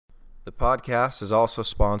The podcast is also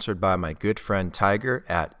sponsored by my good friend Tiger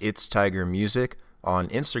at It's Tiger Music on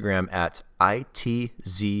Instagram at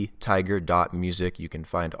itztiger.music. You can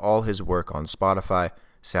find all his work on Spotify,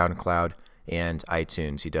 SoundCloud, and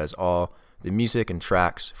iTunes. He does all the music and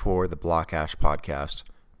tracks for the Blockhash podcast.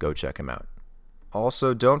 Go check him out.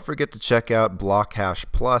 Also, don't forget to check out Blockhash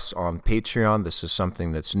Plus on Patreon. This is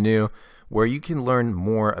something that's new, where you can learn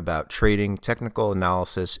more about trading, technical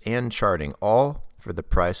analysis, and charting, all for the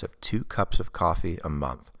price of 2 cups of coffee a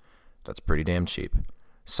month. That's pretty damn cheap.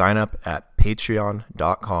 Sign up at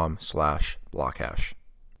patreon.com/blockhash.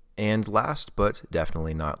 And last but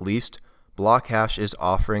definitely not least, Blockhash is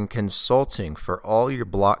offering consulting for all your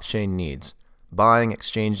blockchain needs. Buying,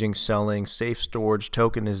 exchanging, selling, safe storage,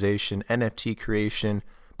 tokenization, NFT creation,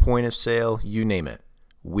 point of sale, you name it.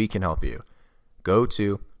 We can help you. Go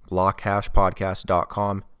to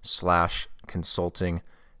blockhashpodcast.com/consulting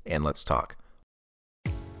and let's talk.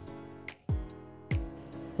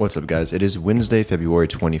 What's up, guys? It is Wednesday, February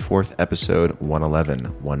 24th, episode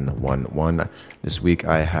 111. This week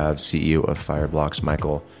I have CEO of Fireblocks,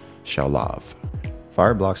 Michael Shaulov.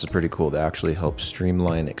 Fireblocks is pretty cool. They actually help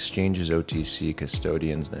streamline exchanges, OTC,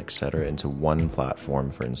 custodians, and etc. into one platform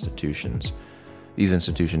for institutions. These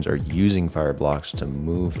institutions are using Fireblocks to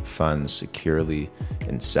move funds securely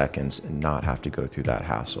in seconds and not have to go through that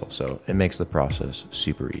hassle. So it makes the process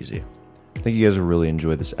super easy. I think you guys will really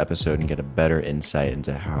enjoy this episode and get a better insight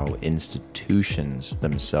into how institutions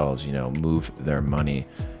themselves, move their money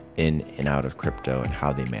in and out of crypto and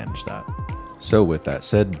how they manage that. So with that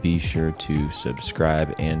said, be sure to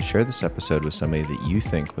subscribe and share this episode with somebody that you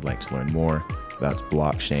think would like to learn more about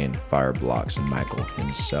blockchain, Fireblocks, and Michael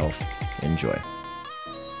himself. Enjoy.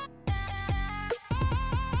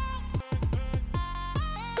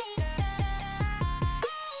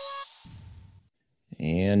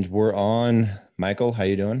 And we're on. Michael, how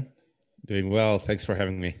you doing? Doing well. Thanks for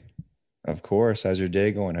having me. Of course. How's your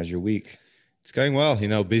day going? How's your week? It's going well.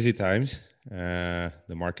 Busy times. The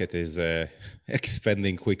market is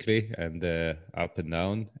expanding quickly and up and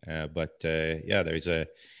down. But there's a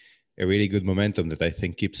really good momentum that I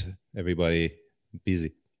think keeps everybody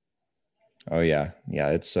busy. Oh, yeah. Yeah,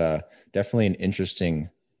 it's definitely an interesting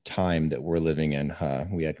time that we're living in.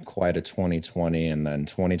 We had quite a 2020, and then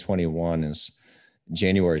 2021 is...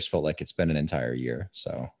 January's felt like it's been an entire year.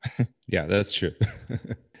 So yeah, that's true.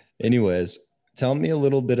 Anyways, tell me a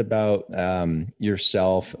little bit about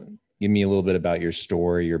yourself. Give me a little bit about your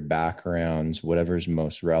story, your backgrounds, whatever's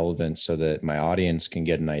most relevant, so that my audience can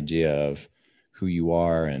get an idea of who you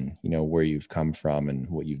are and, where you've come from and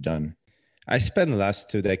what you've done. I spent the last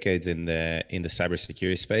 2 decades in the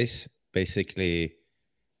cybersecurity space. Basically,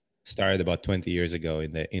 started about 20 years ago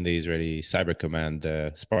in the Israeli Cyber Command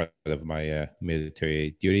as part of my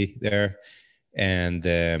military duty there. And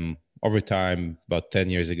over time, about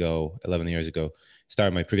 11 years ago,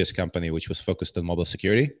 started my previous company, which was focused on mobile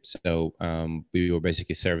security. So we were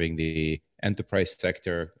basically serving the enterprise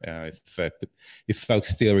sector. If folks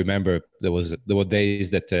still remember, there were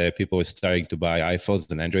days that people were starting to buy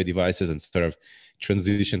iPhones and Android devices and sort of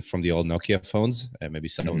transition from the old Nokia phones. Maybe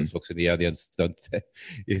some of the folks in the audience don't,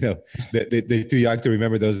 they're too young to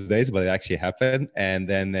remember those days, but it actually happened. And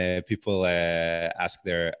then people ask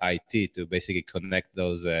their IT to basically connect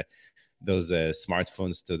those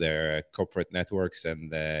smartphones to their corporate networks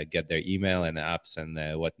and get their email and apps and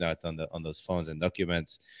whatnot on those phones and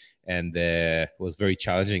documents. And it was very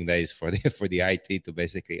challenging days for the IT to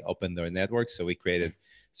basically open their networks. So we created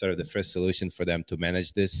sort of the first solution for them to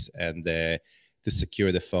manage this and to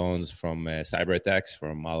secure the phones from cyber attacks,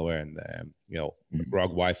 from malware and rogue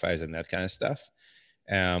Wi-Fi's and that kind of stuff.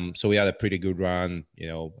 So we had a pretty good run.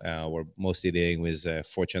 We're mostly dealing with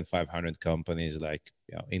Fortune 500 companies like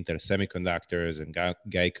Intel Semiconductors and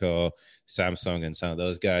Geico, Samsung, and some of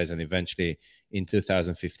those guys. And eventually, in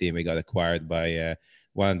 2015, we got acquired by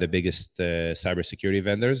one of the biggest cybersecurity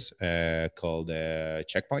vendors called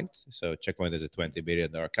Checkpoint. So Checkpoint is a $20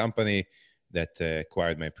 billion company that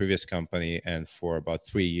acquired my previous company. And for about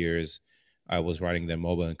 3 years, I was running their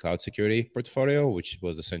mobile and cloud security portfolio, which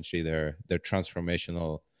was essentially their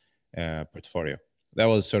transformational portfolio. That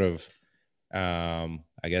was sort of,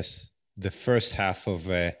 I guess, the first half of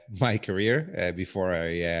my career before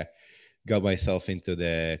I got myself into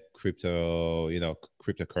the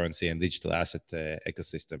cryptocurrency and digital asset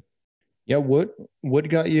ecosystem. Yeah, what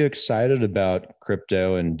got you excited about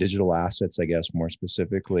crypto and digital assets, I guess, more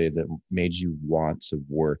specifically, that made you want to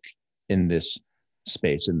work in this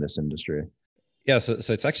space, in this industry? Yeah, so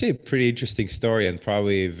it's actually a pretty interesting story and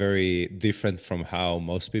probably very different from how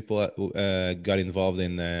most people got involved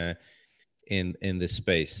in in this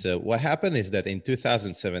space. So what happened is that in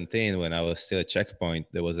 2017, when I was still at Checkpoint,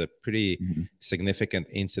 there was a pretty significant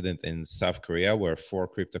incident in South Korea where 4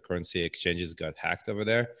 cryptocurrency exchanges got hacked over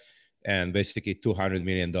there, and basically $200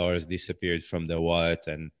 million disappeared from the wallet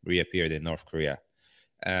and reappeared in North Korea.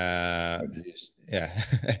 Yeah.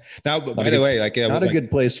 Now, by the way, like not a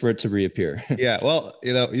good place for it to reappear. Yeah. Well,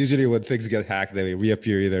 usually when things get hacked, they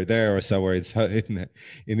reappear either there or somewhere in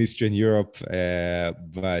Eastern Europe.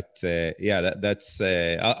 But that's.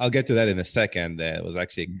 I'll get to that in a second. It was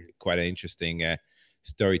actually quite an interesting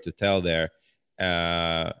story to tell there.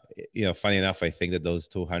 Funny enough, I think that those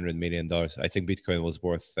 $200 million, I think Bitcoin was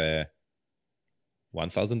worth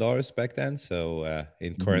 $1,000 back then. So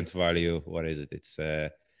in current value, what is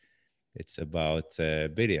it? It's about a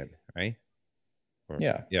billion, right?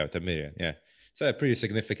 $1 million. Yeah. So a pretty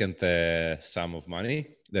significant sum of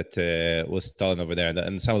money that was stolen over there.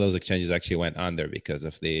 And some of those exchanges actually went under because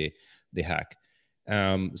of the hack.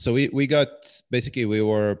 So we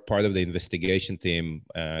were part of the investigation team,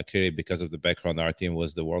 clearly because of the background. Our team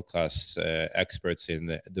was the world-class experts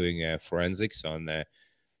in doing forensics on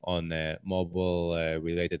mobile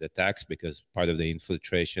related attacks, because part of the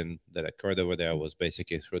infiltration that occurred over there was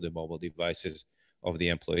basically through the mobile devices of the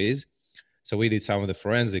employees. So we did some of the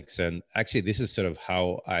forensics, and actually this is sort of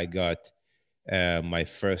how I got my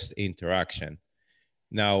first interaction.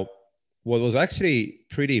 Now, what was actually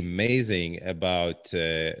pretty amazing about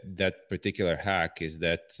that particular hack is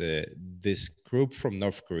that this group from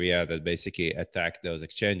North Korea that basically attacked those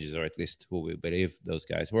exchanges, or at least who we believe those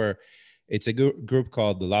guys were, it's a group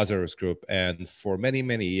called the Lazarus Group. And for many,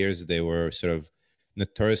 many years, they were sort of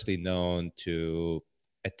notoriously known to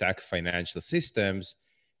attack financial systems.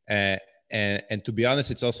 And to be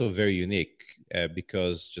honest, it's also very unique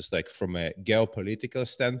because just like from a geopolitical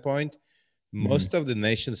standpoint, most of the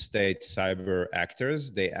nation state cyber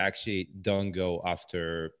actors, they actually don't go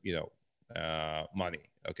after, money.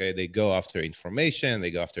 Okay. They go after information,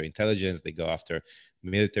 they go after intelligence, they go after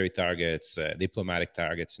military targets, diplomatic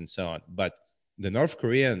targets, and so on. But the North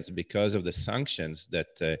Koreans, because of the sanctions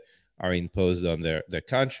that are imposed on their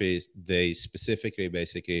countries, they specifically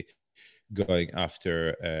basically going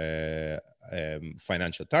after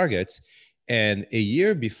financial targets. And a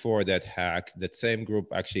year before that hack, that same group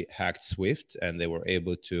actually hacked SWIFT, and they were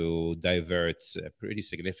able to divert a pretty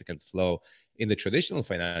significant flow in the traditional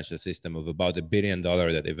financial system of about $1 billion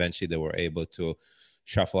that eventually they were able to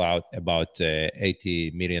shuffle out about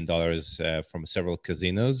 $80 million from several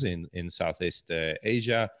casinos in Southeast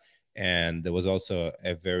Asia. And there was also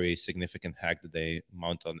a very significant hack that they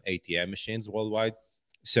mount on ATM machines worldwide.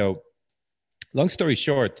 So long story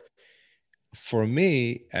short, for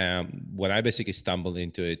me, when I basically stumbled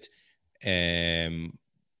into it,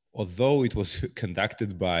 although it was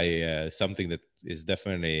conducted by something that is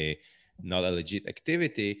definitely not a legit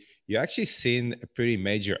activity, you actually seen a pretty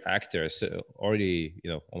major actor, so already,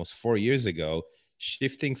 almost 4 years ago,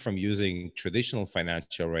 shifting from using traditional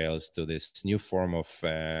financial rails to this new form of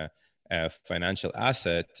financial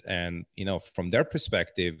asset. And, from their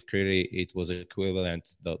perspective, clearly it was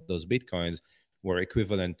equivalent, those Bitcoins were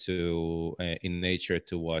equivalent to, in nature,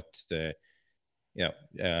 to what, the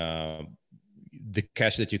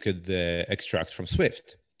cash that you could extract from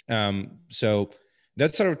SWIFT. So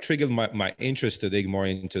that sort of triggered my interest to dig more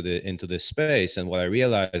into this space. And what I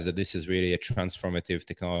realized that this is really a transformative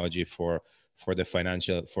technology for the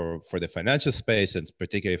financial space, and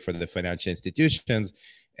particularly for the financial institutions.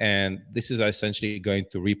 And this is essentially going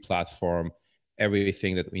to re-platform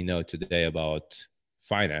everything that we know today about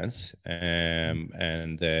finance,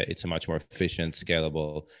 and it's a much more efficient,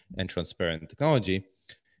 scalable, and transparent technology.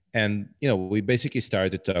 And we basically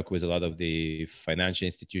started to talk with a lot of the financial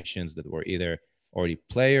institutions that were either already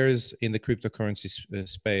players in the cryptocurrency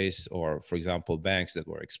space, or, for example, banks that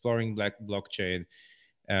were exploring blockchain.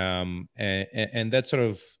 And that's sort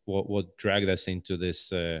of what dragged us into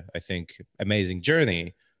this, I think, amazing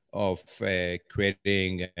journey of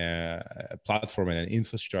creating a platform and an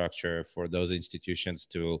infrastructure for those institutions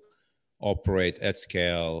to operate at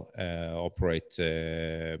scale, operate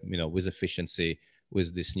with efficiency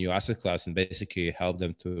with this new asset class, and basically help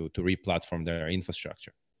them to re-platform their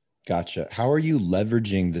infrastructure. Gotcha. How are you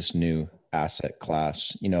leveraging this new asset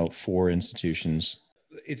class, for institutions?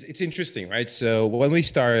 It's interesting, right? So when we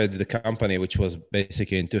started the company, which was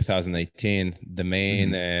basically in 2018, the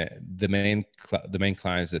main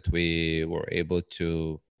clients that we were able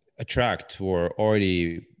to attract were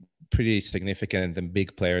already pretty significant and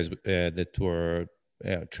big players that were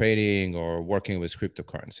trading or working with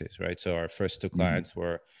cryptocurrencies, right? So our first two clients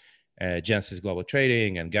were Genesis Global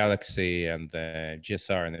Trading and Galaxy and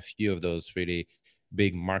GSR, and a few of those really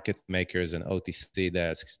big market makers and OTC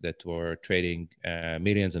desks that were trading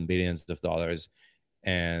millions and billions of dollars,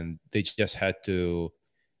 and they just had to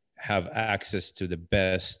have access to the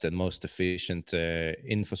best and most efficient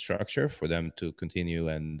infrastructure for them to continue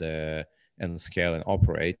and scale and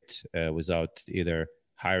operate without either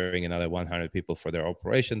hiring another 100 people for their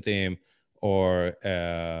operation team or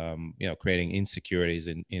creating insecurities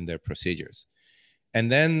in their procedures.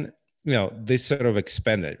 And then this sort of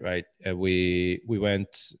expanded, right? We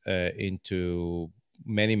went into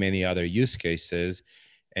many other use cases,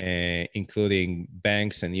 including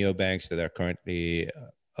banks and neobanks that are currently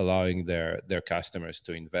allowing their customers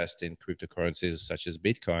to invest in cryptocurrencies such as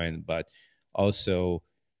Bitcoin, but also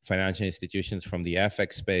financial institutions from the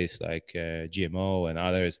FX space like GMO and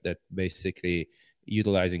others that basically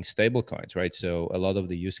utilizing stable coins, right? So a lot of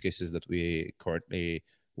the use cases that we currently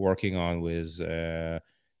working on with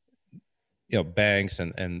banks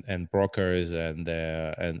and brokers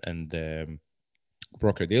and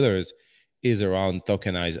broker dealers is around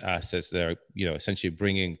tokenized assets that are essentially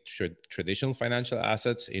bringing traditional financial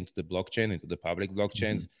assets into the blockchain, into the public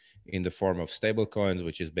blockchains, in the form of stable coins,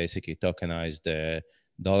 which is basically tokenized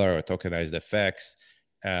dollar or tokenized FX,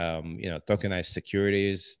 tokenized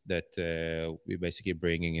securities that we're basically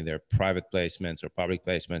bringing in their private placements or public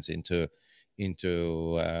placements into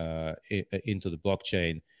the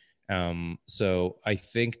blockchain. So I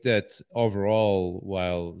think that overall,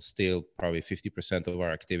 while still probably 50% of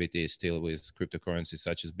our activity is still with cryptocurrencies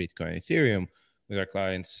such as Bitcoin, Ethereum, with our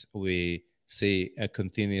clients, we see a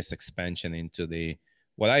continuous expansion into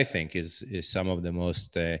what I think is some of the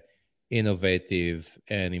most innovative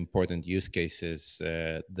and important use cases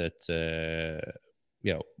that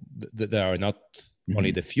are not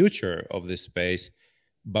only the future of this space,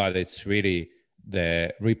 but it's really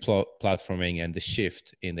the replatforming and the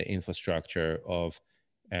shift in the infrastructure of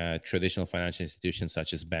traditional financial institutions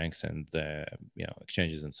such as banks and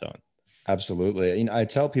exchanges and so on. Absolutely. I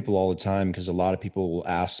tell people all the time, because a lot of people will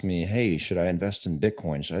ask me, hey, should I invest in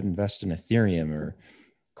Bitcoin? Should I invest in Ethereum or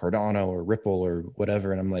Cardano or Ripple or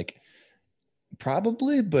whatever? And I'm like,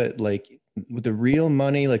 probably, but like with the real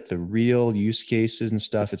money, like the real use cases and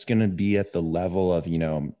stuff, it's going to be at the level of,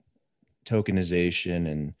 tokenization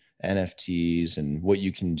and NFTs and what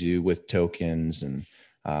you can do with tokens and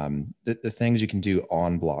the things you can do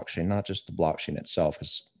on blockchain, not just the blockchain itself,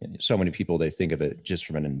 because so many people, they think of it just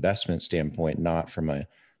from an investment standpoint, not from a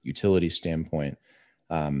utility standpoint.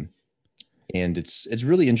 And it's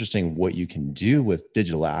really interesting what you can do with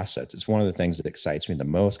digital assets. It's one of the things that excites me the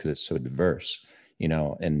most because it's so diverse,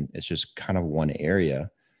 and it's just kind of one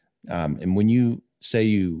area. And when you say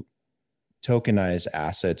you tokenize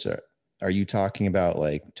assets, are you talking about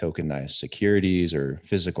like tokenized securities or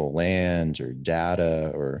physical lands or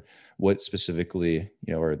data, or what specifically,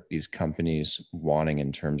 are these companies wanting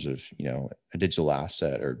in terms of, a digital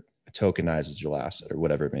asset or a tokenized digital asset or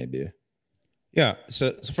whatever it may be? Yeah.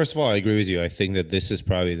 So first of all, I agree with you. I think that this is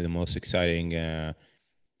probably the most exciting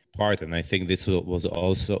part, and I think this was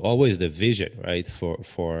also always the vision, right,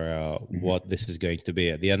 for what this is going to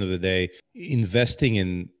be. At the end of the day, investing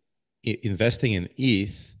in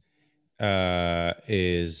ETH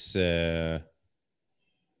is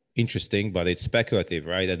interesting, but it's speculative,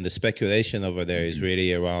 right? And the speculation over there is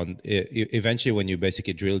really around eventually when you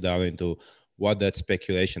basically drill down into what that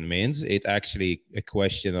speculation means, it actually a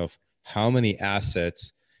question of how many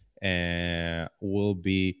assets will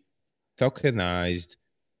be tokenized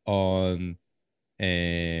on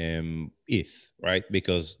ETH, right?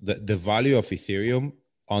 Because the value of Ethereum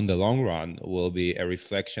on the long run will be a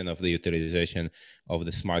reflection of the utilization of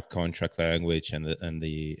the smart contract language and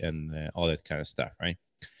all that kind of stuff, right?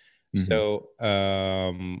 So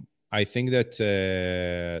I think that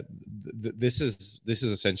this is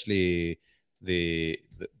essentially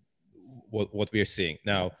what we are seeing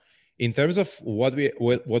now. In terms of what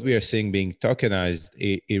we are seeing being tokenized,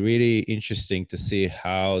 it really interesting to see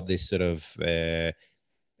how this sort of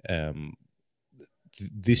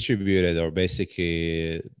distributed or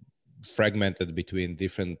basically fragmented between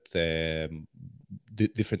different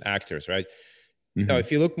actors, right? Now,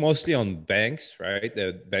 if you look mostly on banks, right,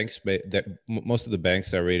 most of the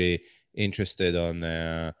banks are really interested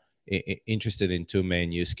in two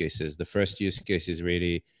main use cases. The first use case is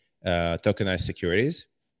really tokenized securities,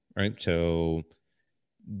 right? So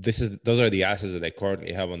those are the assets that they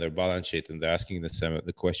currently have on their balance sheet, and they're asking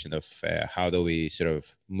the question of how do we sort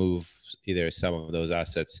of move either some of those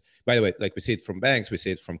assets. By the way, like we see it from banks, we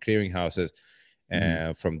see it from clearinghouses,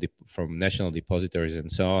 from national depositories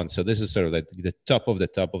and so on. So this is sort of like the top of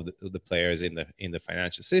the players in the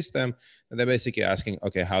financial system, and they're basically asking,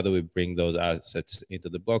 okay, how do we bring those assets into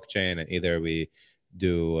the blockchain? And either we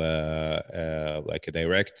do like a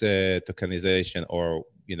direct tokenization, or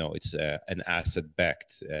it's an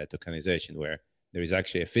asset-backed tokenization where there is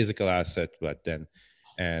actually a physical asset, but then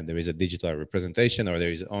there is a digital representation, or there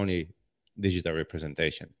is only digital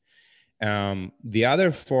representation. The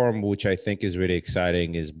other form, which I think is really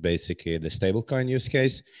exciting, is basically the stablecoin use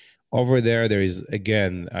case. Over there is,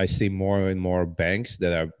 again, I see more and more banks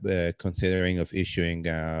that are considering of issuing,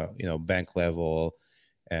 bank level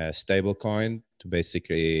stablecoin to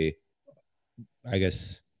basically, I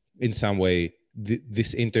guess, in some way,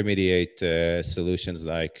 disintermediate solutions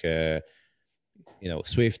like,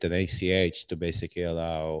 Swift and ACH to basically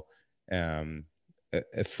allow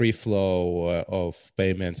a free flow of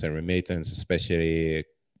payments and remittance, especially,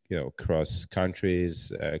 across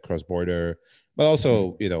countries, cross border, but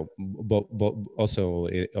also, also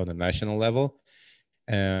on a national level.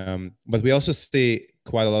 But we also see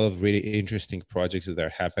quite a lot of really interesting projects that are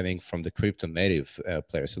happening from the crypto native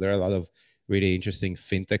players. So there are a lot of really interesting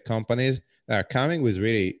fintech companies that are coming with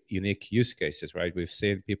really unique use cases, right? We've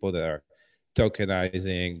seen people that are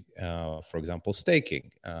tokenizing, for example,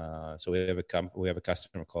 staking. So we have a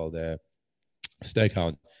customer called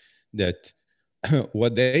Stakehound that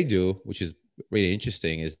what they do, which is really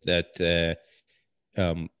interesting, is that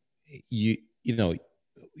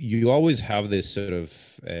you always have this sort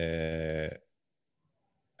of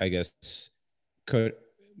I guess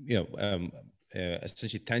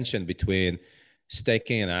essentially tension between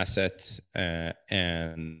staking an asset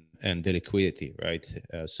and the liquidity, right?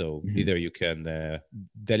 So either you can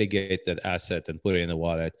delegate that asset and put it in a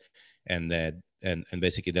wallet, and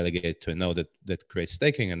basically delegate it to a node that creates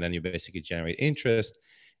staking, and then you basically generate interest.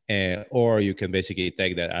 Or you can basically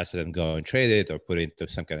take that asset and go and trade it, or put it into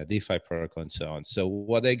some kind of DeFi protocol and so on. So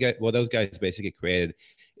what those guys basically created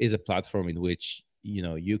is a platform in which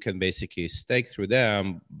you can basically stake through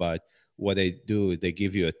them, but what they do, they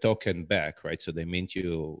give you a token back, right? So they mint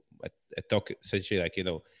you a token, essentially like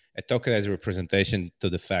a tokenized representation to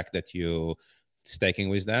the fact that you staking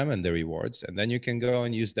with them and the rewards, and then you can go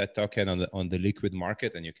and use that token on the liquid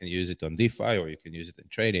market, and you can use it on DeFi, or you can use it in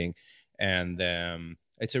trading, and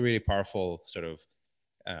it's a really powerful sort of,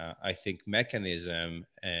 I think, mechanism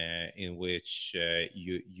in which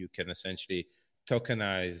you can essentially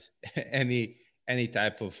tokenize any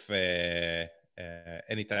type of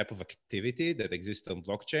activity that exists on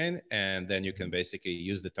blockchain, and then you can basically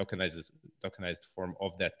use the tokenized form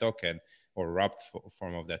of that token, or wrapped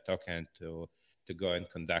form of that token to go and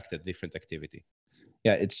conduct a different activity.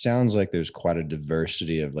 Yeah, it sounds like there's quite a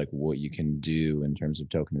diversity of like what you can do in terms of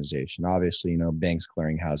tokenization. Obviously, banks,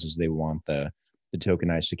 clearinghouses, they want the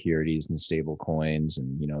tokenized securities and the stable coins,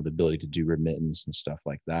 and the ability to do remittance and stuff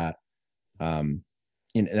like that. And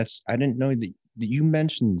I didn't know that you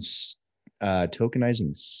mentioned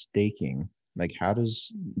tokenizing staking. Like, how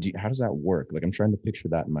does that work? Like, I'm trying to picture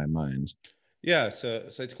that in my mind. Yeah, so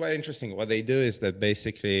it's quite interesting. What they do is that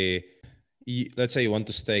basically, let's say you want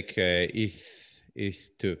to stake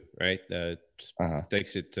ETH2, right?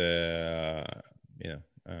 Takes it,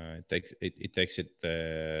 it takes it.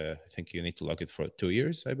 I think you need to lock it for 2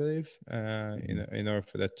 years, I believe, in order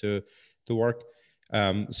for that to work.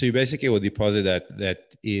 So you basically will deposit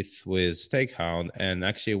that ETH with Stakehound, and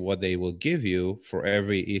actually what they will give you for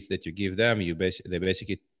every ETH that you give them, they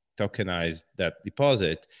basically tokenize that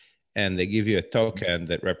deposit, and they give you a token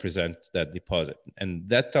that represents that deposit. And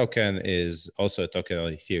that token is also a token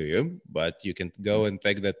on Ethereum, but you can go and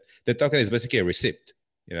take that. The token is basically a receipt,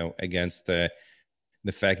 against the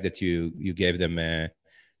fact that you gave them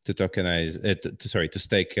to tokenize, to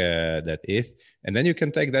stake that ETH. And then you can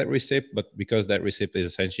take that receipt, but because that receipt is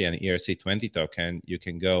essentially an ERC20 token, you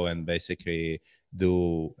can go and basically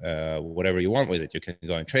do whatever you want with it. You can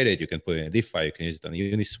go and trade it, you can put it in a DeFi, you can use it on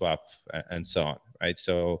Uniswap, and so on, right?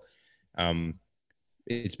 So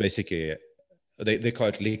it's basically, they call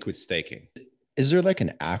it liquid staking. Is there like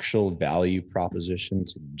an actual value proposition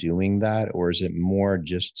to doing that, or is it more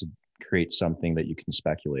just to create something that you can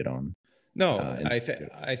speculate on? No, I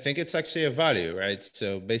think it's actually a value, right?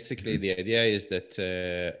 So basically, the idea is that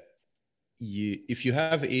if you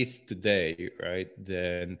have ETH today, right,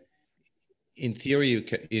 then in theory, you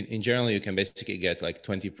can, in general, you can basically get like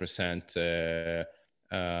 20%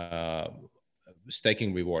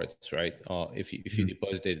 staking rewards, right? If you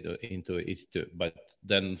deposit it into ETH2, but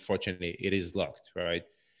then unfortunately it is locked, right?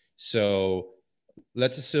 So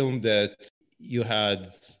let's assume that you had,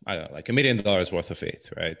 I don't know, like $1 million worth of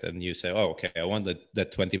ETH, right? And you say, oh, okay, I want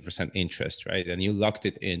that 20% interest, right? And you locked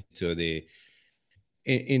it into the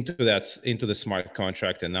smart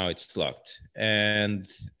contract, and now it's locked. And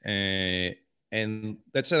and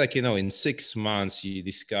let's say, like, in 6 months you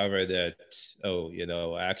discover that, oh,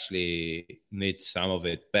 I actually need some of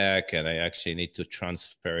it back, and I actually need to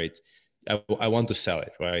transfer it. I want to sell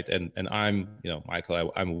it, right? And I'm,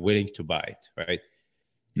 Michael, I'm willing to buy it, right?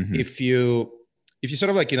 Mm-hmm. If you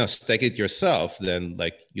sort of, like, stake it yourself, then,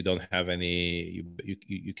 like, you don't have any,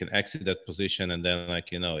 you can exit that position, and then, like,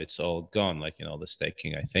 it's all gone, like, the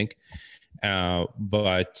staking, I think.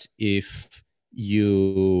 But if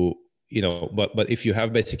you but if you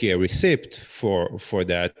have basically a receipt for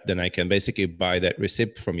that, then I can basically buy that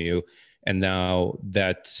receipt from you, and now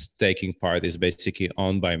that staking part is basically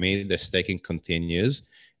owned by me. The staking continues,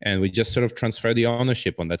 and we just sort of transfer the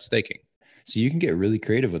ownership on that staking. So you can get really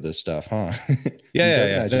creative with this stuff, huh?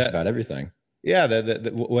 Yeah. Just about everything. Yeah,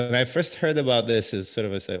 when I first heard about this, is sort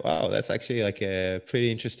of, I say, wow, that's actually like a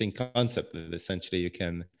pretty interesting concept. That essentially you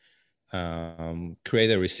can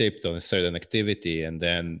create a receipt on a certain activity, and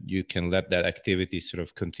then you can let that activity sort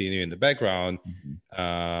of continue in the background.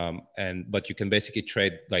 But you can basically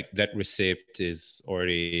trade, like, that receipt is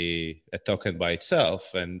already a token by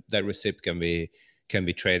itself, and that receipt can be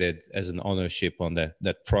traded as an ownership on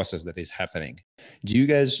that process that is happening. Do you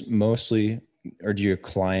guys mostly, or do your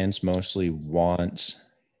clients mostly want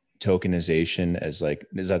tokenization as, like,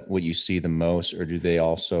 is that what you see the most, or do they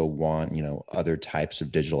also want, other types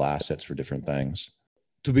of digital assets for different things?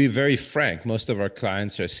 To be very frank, most of our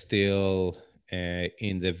clients are still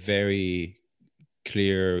in the very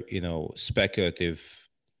clear, speculative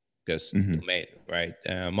domain, right?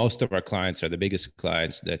 Most of our clients are the biggest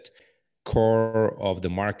clients that core of the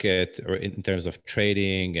market, or in terms of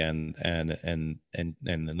trading and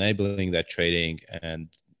enabling that trading. And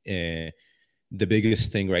the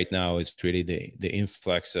biggest thing right now is really the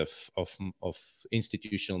influx of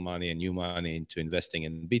institutional money and new money into investing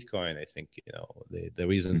in Bitcoin. I think the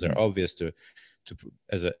reasons are obvious, to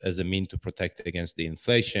as a mean to protect against the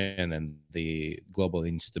inflation and the global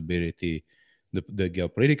instability, the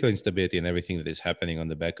geopolitical instability, and everything that is happening on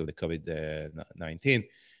the back of the COVID-19.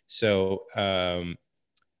 So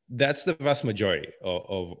that's the vast majority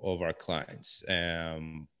of our clients.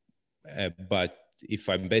 But if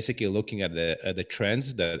I'm basically looking at the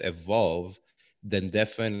trends that evolve, then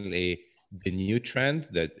definitely the new trend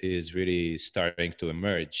that is really starting to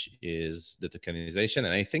emerge is the tokenization.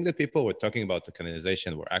 And I think that people were talking about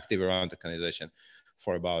tokenization, were active around tokenization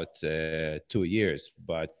for about 2 years.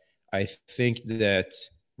 But I think that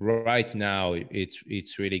right now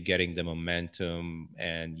it's really getting the momentum,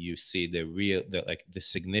 and you see the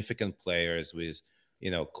significant players with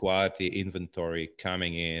quality inventory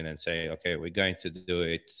coming in and say, okay, we're going to do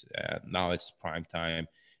it. Now it's prime time,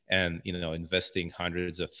 and investing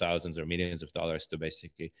hundreds of thousands or millions of dollars to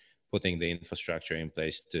basically putting the infrastructure in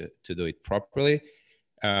place to do it properly.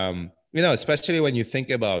 Especially when you think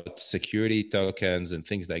about security tokens and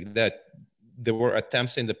things like that. There were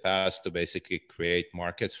attempts in the past to basically create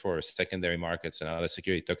markets for secondary markets and other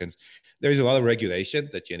security tokens. There is a lot of regulation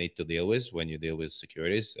that you need to deal with when you deal with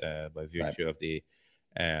securities by virtue of the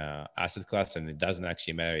asset class. And it doesn't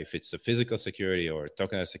actually matter if it's a physical security or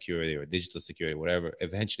tokenized security or digital security, whatever.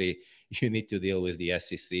 Eventually, you need to deal with the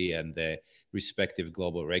SEC and the respective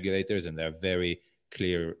global regulators. And there are very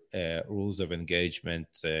clear rules of engagement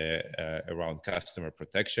around customer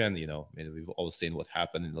protection. We've all seen what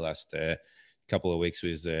happened in the last couple of weeks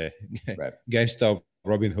with GameStop,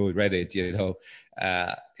 Robinhood, Reddit.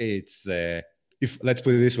 It's if let's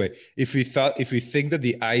put it this way: if we think that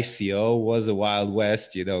the ICO was a Wild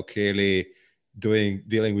West, clearly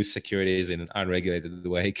dealing with securities in an unregulated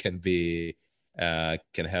way can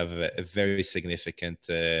have a very significant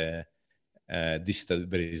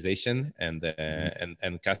destabilization,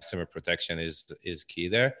 and customer protection is key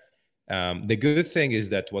there. The good thing is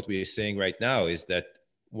that what we are seeing right now is that,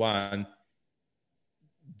 one,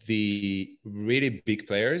 the really big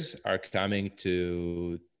players are coming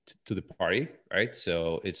to the party, right?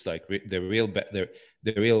 So it's like the real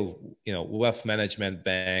wealth management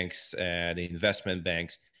banks and the investment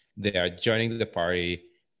banks, they are joining the party,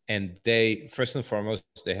 and they, first and foremost,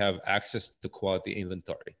 they have access to quality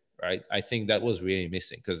inventory, right? I think that was really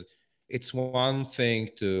missing, because it's one thing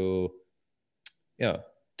to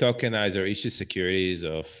tokenize or issue securities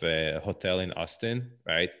of a hotel in Austin,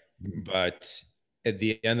 right? But at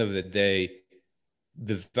the end of the day,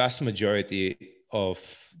 the vast majority of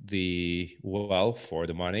the wealth or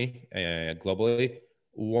the money globally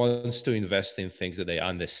wants to invest in things that they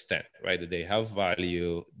understand, right? That they have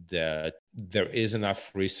value, that there is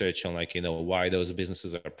enough research on why those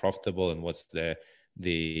businesses are profitable and what's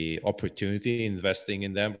the opportunity investing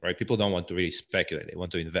in them, right? People don't want to really speculate. They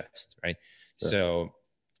want to invest, right? Sure.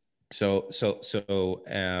 So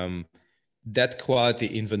that quality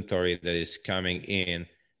inventory that is coming in,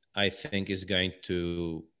 I think, is going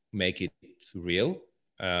to make it real.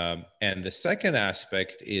 And the second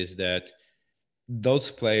aspect is that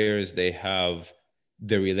those players, they have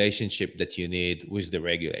the relationship that you need with the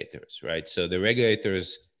regulators, right? So the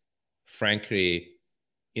regulators, frankly,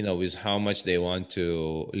 with how much they want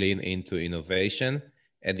to lean into innovation,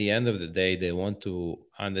 at the end of the day, they want to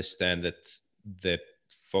understand that the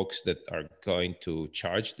folks that are going to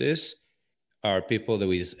charge this are people that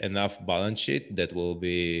with enough balance sheet that will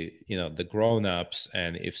be, the grown-ups.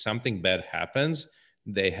 And if something bad happens,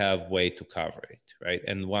 they have way to cover it, right?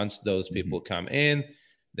 And once those people come in,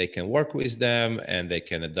 they can work with them and they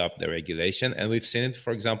can adopt the regulation. And we've seen it,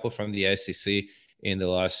 for example, from the SEC in the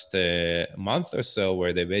last month or so,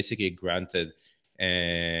 where they basically granted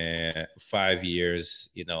 5 years,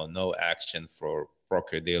 no action for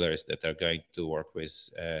broker dealers that are going to work with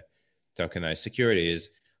tokenized securities.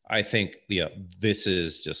 I think this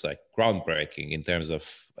is just like groundbreaking in terms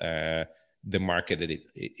of the market that it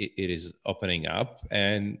is opening up,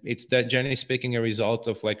 and it's that, generally speaking, a result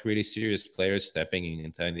of like really serious players stepping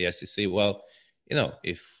into the SEC. Well,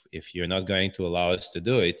 if you're not going to allow us to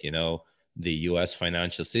do it, the U.S.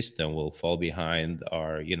 financial system will fall behind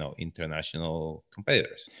our international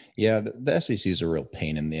competitors. Yeah, the SEC is a real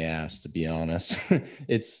pain in the ass, to be honest.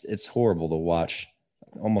 It's horrible to watch.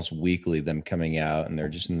 Almost weekly, them coming out and they're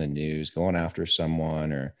just in the news, going after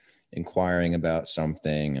someone or inquiring about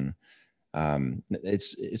something. And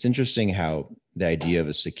it's interesting how the idea of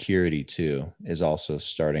a security too is also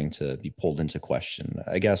starting to be pulled into question.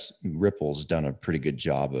 I guess Ripple's done a pretty good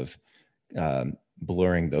job of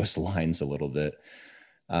blurring those lines a little bit.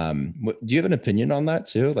 Do you have an opinion on that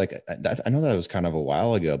too? Like, I know that was kind of a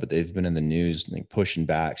while ago, but they've been in the news like pushing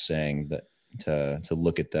back, saying that to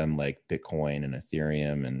look at them like Bitcoin and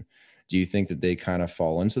Ethereum. And do you think that they kind of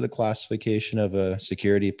fall into the classification of a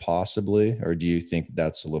security possibly, or do you think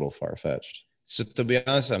that's a little far-fetched? So to be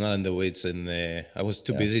honest, I'm not in the weeds, and I was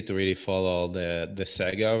too busy to really follow the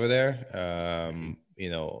saga over there.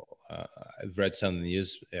 I've read some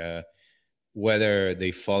news. Whether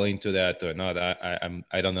they fall into that or not,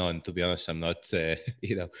 I don't know. And to be honest, I'm not. I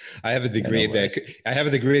have a degree. I have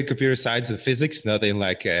a degree in computer science and physics, not in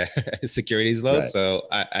like securities law. Right. So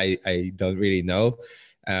I don't really know.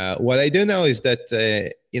 What I do know is that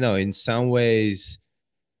in some ways,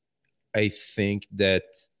 I think that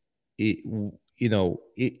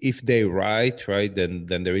if they right, then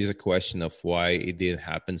there is a question of why it didn't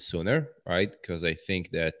happen sooner, right? Because I think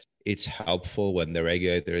that it's helpful when the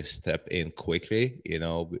regulators step in quickly,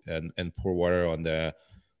 and pour water on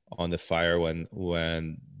the fire when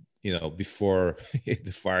before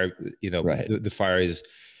the fire, right. the fire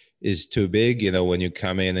is too big. When you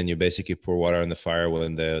come in and you basically pour water on the fire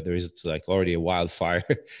when there is like already a wildfire,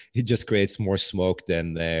 it just creates more smoke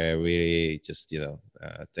than really just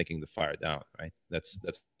taking the fire down, right? That's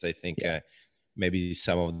I think maybe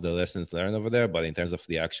some of the lessons learned over there. But in terms of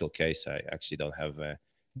the actual case, I actually don't have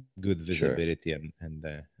good visibility and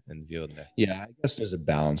view on that. Yeah, I guess there's a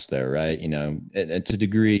balance there, right? And to a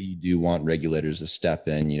degree, you do want regulators to step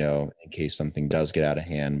in, in case something does get out of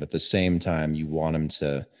hand. But at the same time, you want them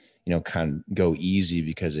to, kind of go easy,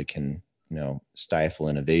 because it can, stifle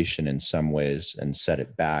innovation in some ways and set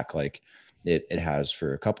it back like it has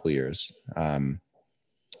for a couple of years.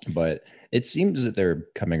 But it seems that they're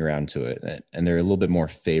coming around to it, and they're a little bit more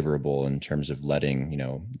favorable in terms of letting,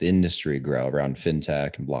 the industry grow around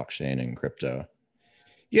fintech and blockchain and crypto.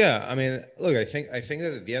 Yeah, I mean, look, I think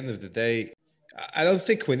that at the end of the day, I don't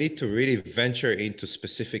think we need to really venture into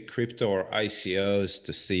specific crypto or ICOs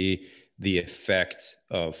to see the effect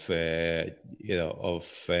of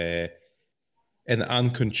an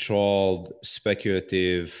uncontrolled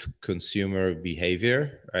speculative consumer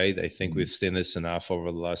behavior, right? I think we've seen this enough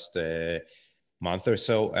over the last month or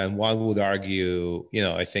so. And one would argue,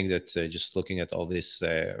 I think that just looking at all this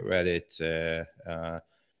Reddit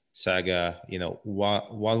saga,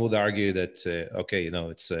 one would argue that,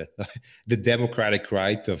 it's the democratic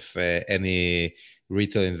right of any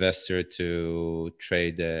retail investor to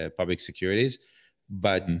trade public securities.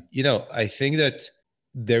 But, I think that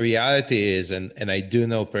the reality is, and I do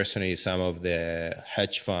know personally some of the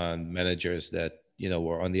hedge fund managers that,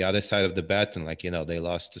 were on the other side of the bet, and they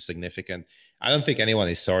lost a significant. I don't think anyone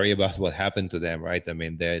is sorry about what happened to them, right? I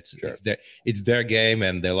mean, it's their game,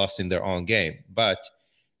 and they lost in their own game. But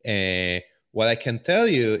what I can tell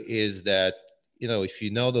you is that, if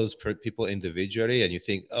you know those people individually and you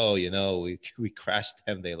think, oh, we crashed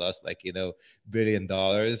them, they lost $1 billion.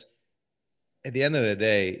 At the end of the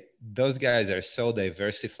day, those guys are so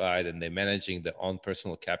diversified and they're managing their own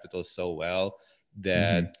personal capital so well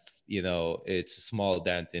that it's a small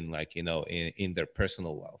dent in like, in their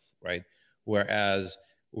personal wealth, right? Whereas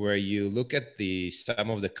where you look at some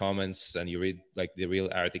of the comments and you read like the real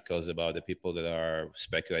articles about the people that are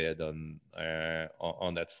speculated on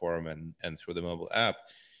that forum and through the mobile app,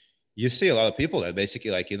 you see a lot of people that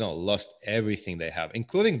basically like, lost everything they have,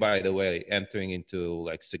 including, by the way, entering into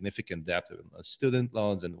like significant debt on student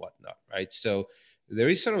loans and whatnot, right? So there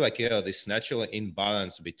is sort of like, this natural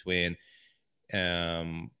imbalance between,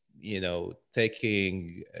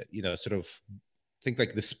 taking, sort of think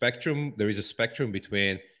like the spectrum, there is a spectrum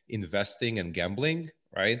between investing and gambling,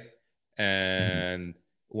 right? And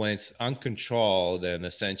when it's uncontrolled, then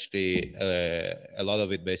essentially a lot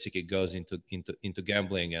of it basically goes into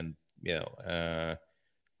gambling. And I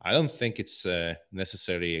don't think it's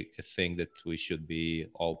necessarily a thing that we should be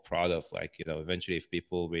all proud of. Like, eventually, if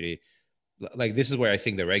people really like, this is where I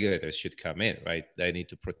think the regulators should come in, right? They need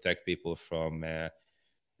to protect people from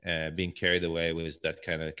being carried away with that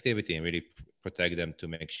kind of activity, and really protect them to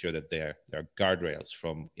make sure that there are guardrails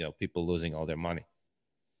from people losing all their money.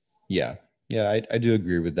 Yeah, I do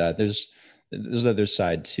agree with that. There's other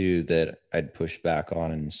side too that I'd push back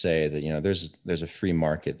on and say that there's a free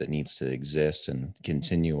market that needs to exist and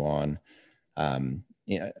continue on.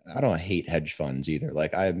 I don't hate hedge funds either.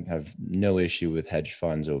 Like, I have no issue with hedge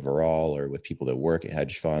funds overall or with people that work at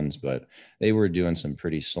hedge funds, but they were doing some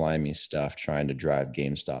pretty slimy stuff trying to drive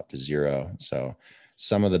GameStop to zero. So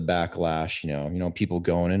some of the backlash, people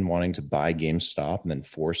going in wanting to buy GameStop and then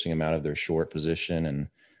forcing them out of their short position,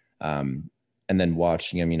 and then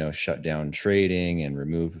watching them, shut down trading and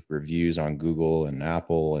remove reviews on Google and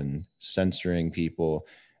Apple and censoring people.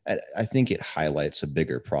 I think it highlights a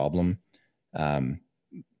bigger problem.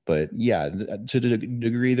 But yeah, to the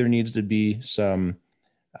degree there needs to be some,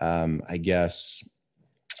 I guess,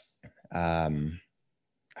 I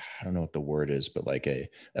don't know what the word is, but like a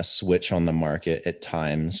switch on the market at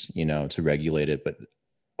times, to regulate it. But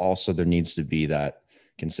also there needs to be that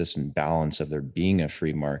consistent balance of there being a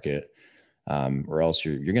free market, or else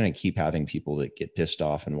you're going to keep having people that get pissed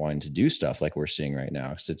off and wanting to do stuff like we're seeing right now.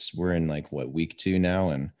 Because we're in like week 2 now,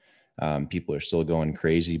 and people are still going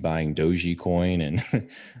crazy buying Dogecoin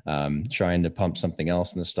and trying to pump something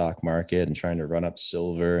else in the stock market and trying to run up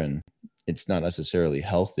silver. And it's not necessarily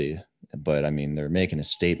healthy, but I mean, they're making a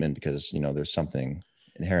statement because, there's something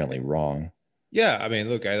inherently wrong. Yeah, I mean,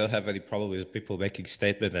 look, I don't have any problem with people making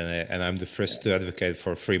statements, and I'm the first to advocate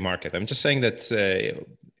for a free market. I'm just saying that,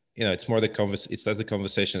 it's more it's not the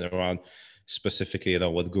conversation around specifically,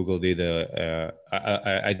 what Google did.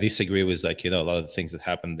 I disagree with like, a lot of the things that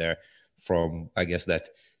happened there, from, I guess, that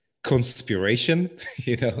conspiration,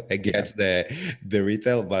 against the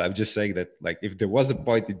retail. But I'm just saying that, like, if there was a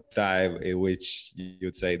point in time in which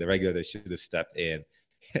you'd say the regulator should have stepped in,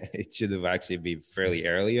 it should have actually been fairly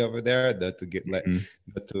early over there, not to get not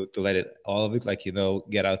to let it, all of it, like,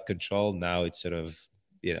 get out of control. Now it's sort of,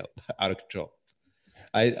 out of control.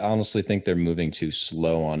 I honestly think they're moving too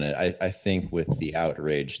slow on it. I think with the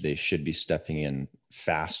outrage, they should be stepping in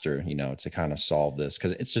faster, to kind of solve this,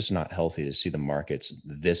 because it's just not healthy to see the markets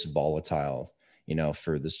this volatile,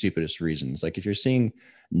 for the stupidest reasons. Like, if you're seeing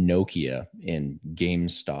Nokia in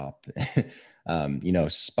GameStop,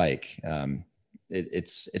 spike,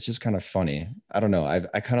 it's just kind of funny. I don't know.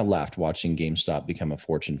 I kind of laughed watching GameStop become a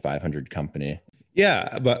Fortune 500 company.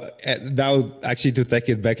 Yeah, but now actually, to take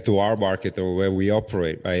it back to our market or where we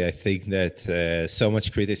operate, right? I think that so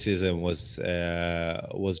much criticism was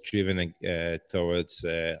driven towards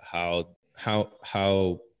how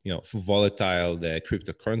volatile the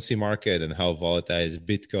cryptocurrency market, and how volatile is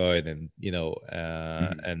Bitcoin, and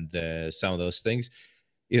and some of those things.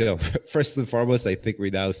 First and foremost, I think we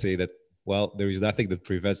now say that, well, there is nothing that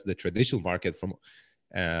prevents the traditional market from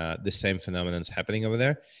the same phenomenons happening over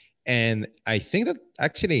there. And I think that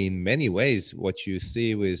actually, in many ways, what you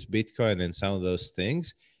see with Bitcoin and some of those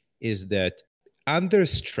things is that under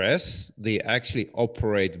stress, they actually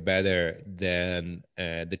operate better than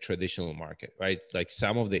the traditional market, right? Like,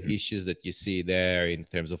 some of the issues that you see there in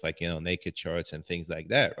terms of, like, naked shorts and things like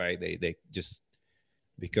that, right? They just,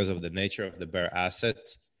 because of the nature of the bear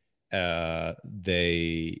assets,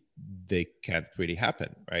 they can't really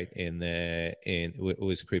happen, right?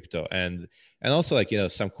 With crypto, and also, like,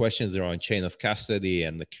 some questions around chain of custody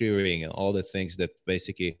and the clearing and all the things that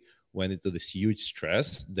basically went into this huge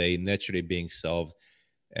stress, they naturally being solved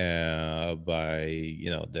by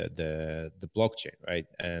the blockchain, right?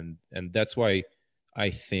 And that's why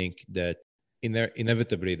I think that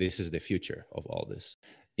inevitably this is the future of all this.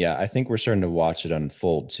 Yeah, I think we're starting to watch it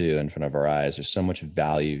unfold too in front of our eyes. There's so much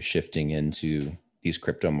value shifting into these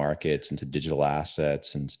crypto markets, into digital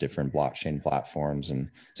assets, into different blockchain platforms, and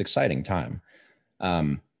it's an exciting time.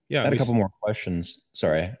 Yeah, I had a couple more questions.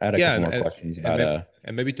 Sorry, I had a yeah, couple more questions about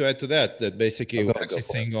and maybe to add to that, that basically go we're ahead, go actually for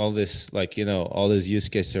it. seeing all this, like, all this use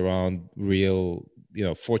case around real,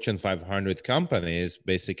 Fortune 500 companies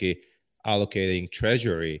basically allocating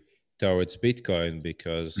treasury towards Bitcoin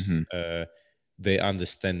because they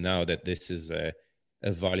understand now that this is a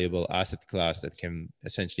valuable asset class that can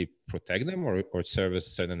essentially protect them or serve as a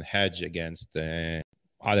certain hedge against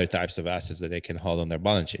other types of assets that they can hold on their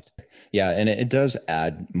balance sheet. Yeah, and it does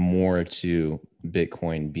add more to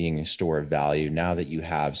Bitcoin being a store of value now that you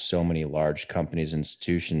have so many large companies,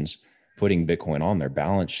 institutions putting Bitcoin on their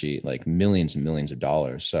balance sheet, like millions and millions of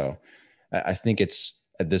dollars. So I think it's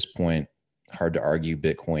at this point hard to argue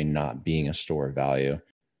Bitcoin not being a store of value.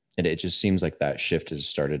 And it just seems like that shift has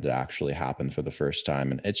started to actually happen for the first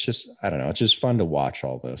time. And it's just, I don't know, it's just fun to watch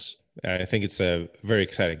all this. I think it's a very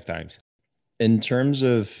exciting times. In terms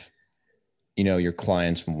of, your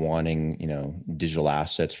clients wanting, digital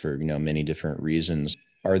assets for, many different reasons,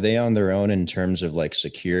 are they on their own in terms of like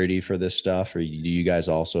security for this stuff? Or do you guys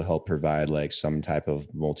also help provide like some type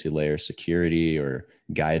of multi-layer security or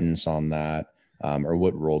guidance on that? Or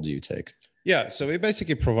what role do you take? Yeah, so we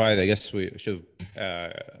basically provide, I guess we should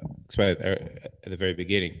explain it at the very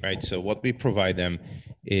beginning, right? So what we provide them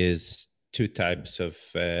is two types of,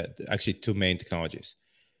 actually two main technologies.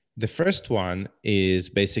 The first one is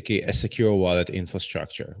basically a secure wallet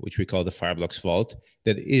infrastructure, which we call the Fireblocks Vault,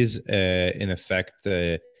 that is in effect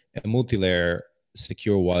a multi-layer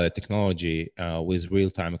secure wallet technology with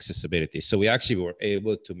real-time accessibility. So we actually were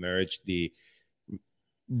able to merge the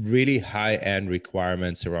really high-end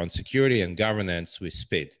requirements around security and governance with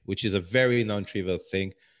speed, which is a very non-trivial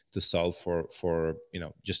thing to solve for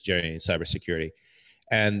just generally cybersecurity.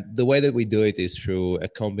 And the way that we do it is through a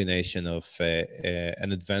combination of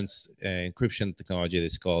an advanced encryption technology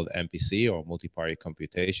that's called MPC, or multi-party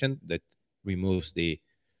computation, that removes the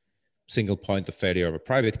single point of failure of a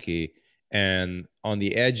private key. And on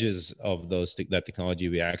the edges of that technology,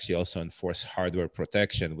 we actually also enforce hardware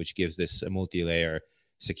protection, which gives this a multi-layer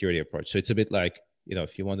security approach. So it's a bit like,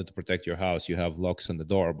 if you wanted to protect your house, you have locks on the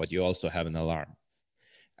door, but you also have an alarm.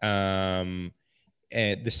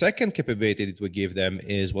 And the second capability that we give them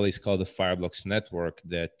is what is called the Fireblocks network,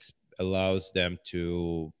 that allows them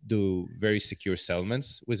to do very secure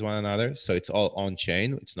settlements with one another. So it's all on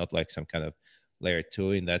chain. It's not like some kind of layer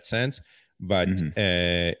 2 in that sense. But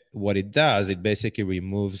what it does, it basically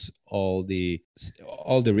removes all the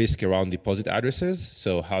risk around deposit addresses.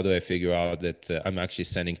 So how do I figure out that I'm actually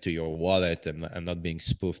sending to your wallet and I'm not being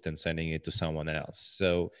spoofed and sending it to someone else?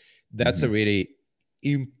 So that's a really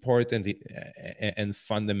important and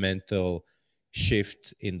fundamental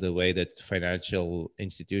shift in the way that financial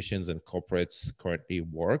institutions and corporates currently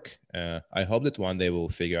work. I hope that one day we'll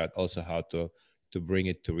figure out also how to bring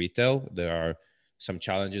it to retail. There are some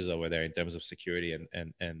challenges over there in terms of security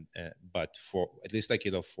but for at least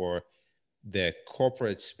for the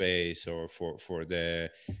corporate space or for the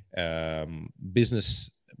business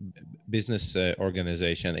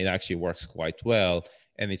organization, it actually works quite well,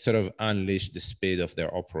 and it sort of unleashed the speed of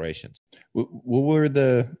their operations. What were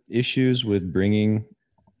the issues with bringing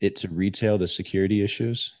it to retail, the security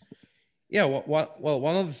issues? Yeah, well,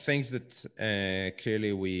 one of the things that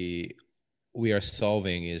clearly we are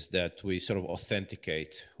solving is that we sort of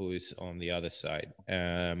authenticate who is on the other side.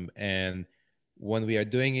 And when we are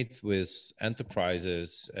doing it with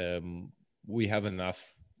enterprises, we have enough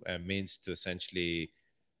means to essentially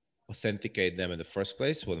authenticate them in the first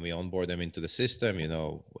place. When we onboard them into the system,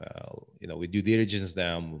 we due diligence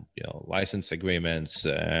them, license agreements,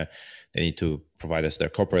 they need to provide us their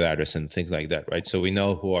corporate address and things like that, right? So we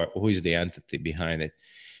know who is the entity behind it.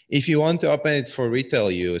 If you want to open it for retail,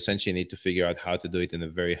 you essentially need to figure out how to do it in a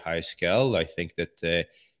very high scale. I think that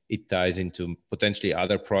it ties into potentially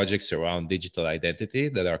other projects around digital identity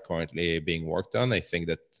that are currently being worked on. I think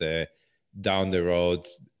that down the road,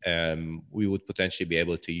 we would potentially be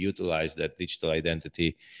able to utilize that digital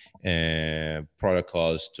identity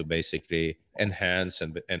protocols to basically enhance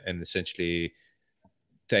and essentially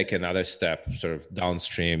take another step sort of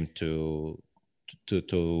downstream to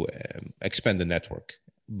expand the network.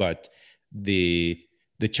 But the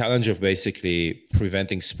challenge of basically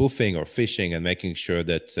preventing spoofing or phishing and making sure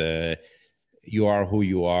that you are who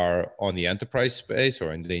you are on the enterprise space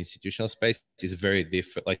or in the institutional space is very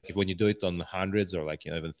different. Like when you do it on hundreds or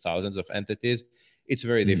even thousands of entities, it's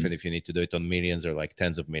very different if you need to do it on millions or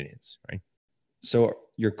tens of millions, right? So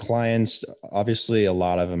your clients, obviously a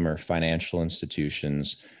lot of them are financial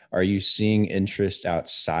institutions. Are you seeing interest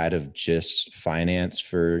outside of just finance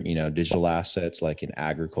for, digital assets like in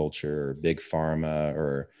agriculture or big pharma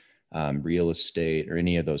or real estate or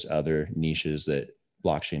any of those other niches that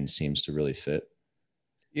blockchain seems to really fit?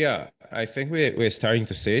 Yeah, I think we're starting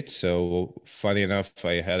to see it. So funny enough,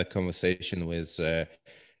 I had a conversation with a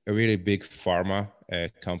really big pharma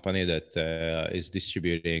company that is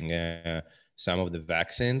distributing some of the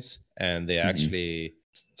vaccines, and they actually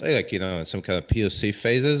some kind of POC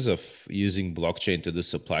phases of using blockchain to do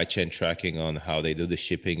supply chain tracking on how they do the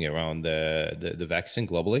shipping around the vaccine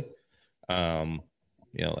globally.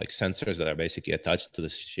 Like sensors that are basically attached to the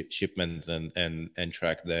shipment and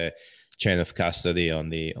track the chain of custody on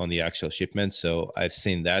the actual shipment. So I've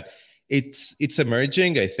seen that. It's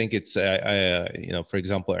emerging. I think it's for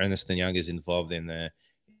example, Ernst & Young is involved in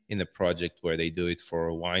a project where they do it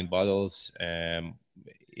for wine bottles.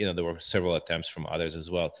 There were several attempts from others as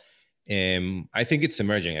well. I think it's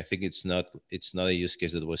emerging. I think it's not a use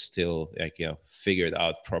case that was still figured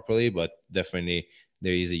out properly, but definitely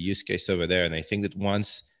there is a use case over there. And I think that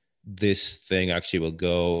once this thing actually will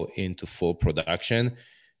go into full production,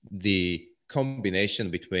 the combination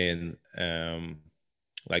between the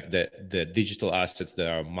digital assets that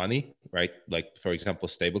are money, right? Like, for example,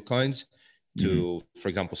 stable coins to, for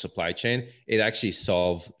example, supply chain, it actually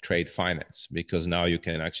solves trade finance, because now you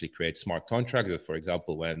can actually create smart contracts that, for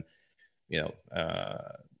example, when,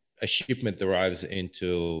 a shipment arrives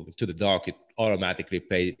into the dock, it automatically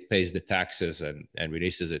pays the taxes and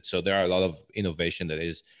releases it. So there are a lot of innovation that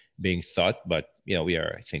is being thought, but, we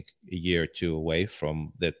are, I think, a year or two away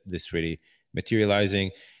from this really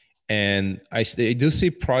materializing. And I do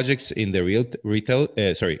see projects in the real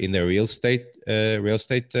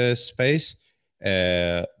estate space.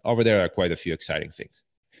 Over there are quite a few exciting things.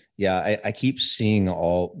 Yeah, I keep seeing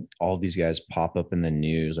all these guys pop up in the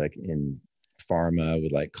news, like in pharma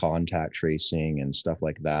with like contact tracing and stuff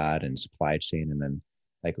like that, and supply chain, and then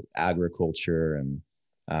like agriculture and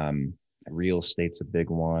real estate's a big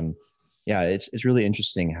one. Yeah, it's really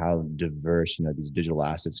interesting how diverse, these digital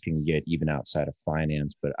assets can get even outside of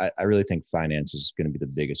finance. But I really think finance is going to be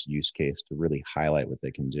the biggest use case to really highlight what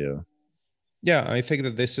they can do. Yeah, I think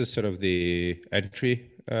that this is sort of the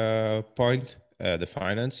entry point, the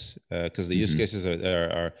finance, because the use cases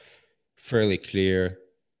are fairly clear,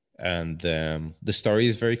 and the story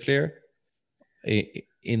is very clear.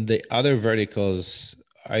 In the other verticals,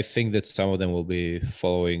 I think that some of them will be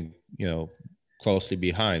following, closely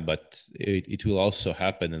behind, but it will also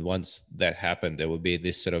happen. And once that happens, there will be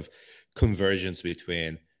this sort of convergence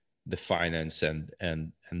between the finance and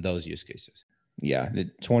those use cases. Yeah,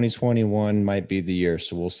 2021 might be the year,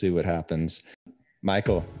 so we'll see what happens.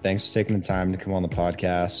 Michael, thanks for taking the time to come on the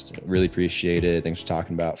podcast. Really appreciate it. Thanks for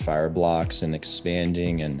talking about Fireblocks and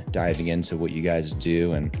expanding and diving into what you guys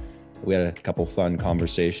do. And we had a couple fun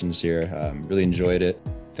conversations here. Really enjoyed it.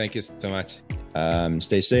 Thank you so much.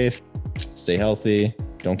 Stay safe, stay healthy.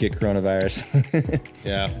 Don't get coronavirus.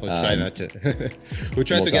 Yeah, we'll try not to. We'll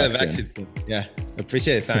try to get a vaccine soon. Yeah,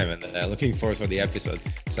 appreciate the time, and looking forward for the episode.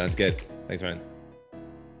 Sounds good. Thanks, man.